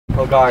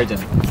botanical garden.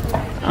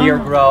 Here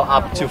grow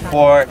up to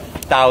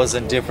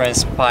 4,000 different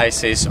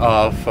species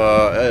of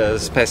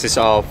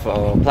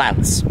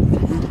plants.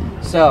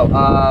 So,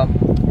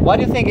 what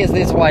do you think is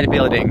this white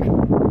building?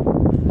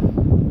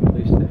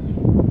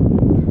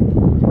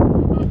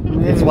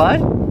 It's what?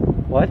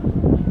 What?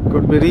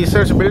 Could be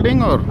research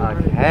building or?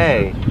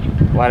 Okay.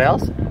 What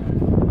else?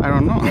 I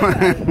don't know.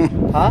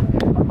 Huh?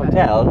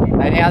 Hotel.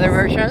 Any other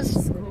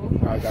versions?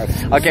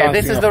 Okay,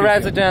 this is the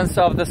residence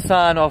of the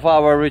son of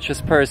our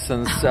richest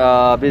persons,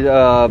 Bera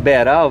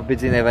of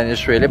Bedine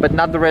Venezuela, but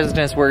not the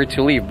residence where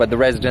to live, but the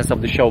residence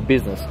of the show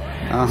business.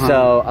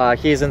 So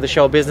he's in the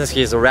show business,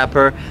 he's a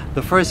rapper.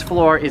 The first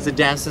floor is a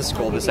dancing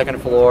school, the second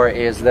floor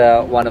is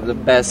one of the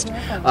best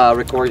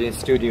recording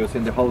studios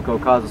in the whole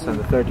Caucasus, and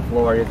the third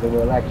floor is the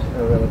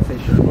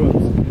relaxation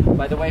rooms.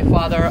 By the way,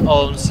 father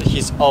owns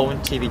his own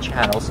TV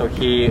channel, so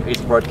he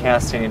is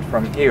broadcasting it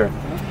from here.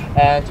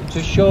 And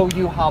to show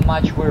you how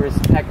much we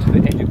respect the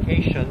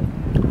education,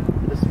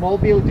 the small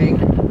building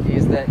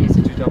is the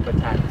Institute of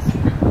Botanics.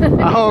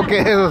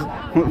 Okay,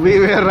 we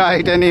were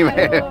right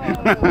anyway.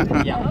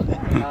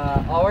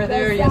 Yeah. Over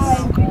there you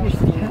see,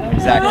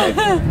 exactly.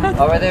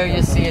 Over there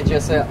you see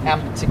just an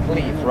empty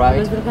cliff,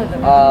 right?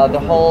 The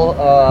whole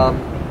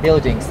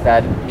buildings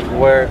that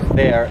were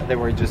there, they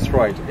were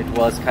destroyed. It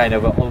was kind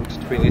of old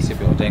Tbilisi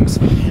buildings,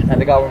 and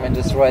the government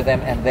destroyed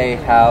them, and they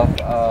have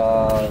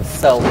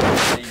sold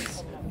these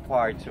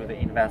part to the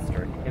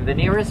investor. In the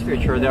nearest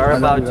future, they are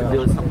about to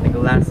build something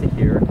glassy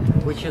here,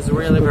 which is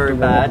really very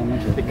bad,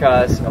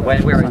 because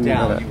when we are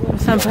down, you will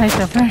see the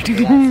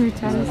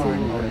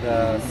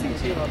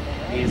city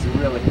is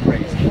really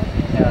crazy.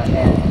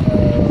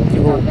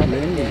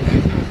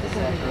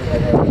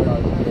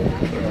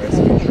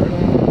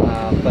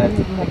 But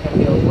they can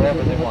build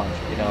wherever they want,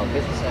 you know,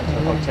 business center,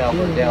 hotel,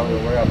 bordel, or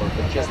wherever,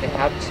 but just they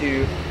have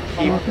to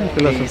keep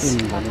this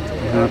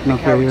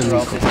character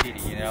of the city.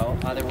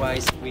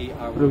 Otherwise we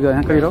are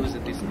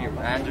losing this period.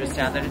 I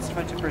understand that it's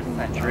 21st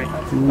century,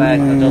 but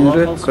the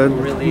locals who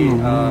really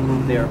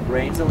their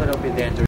brains a little bit, they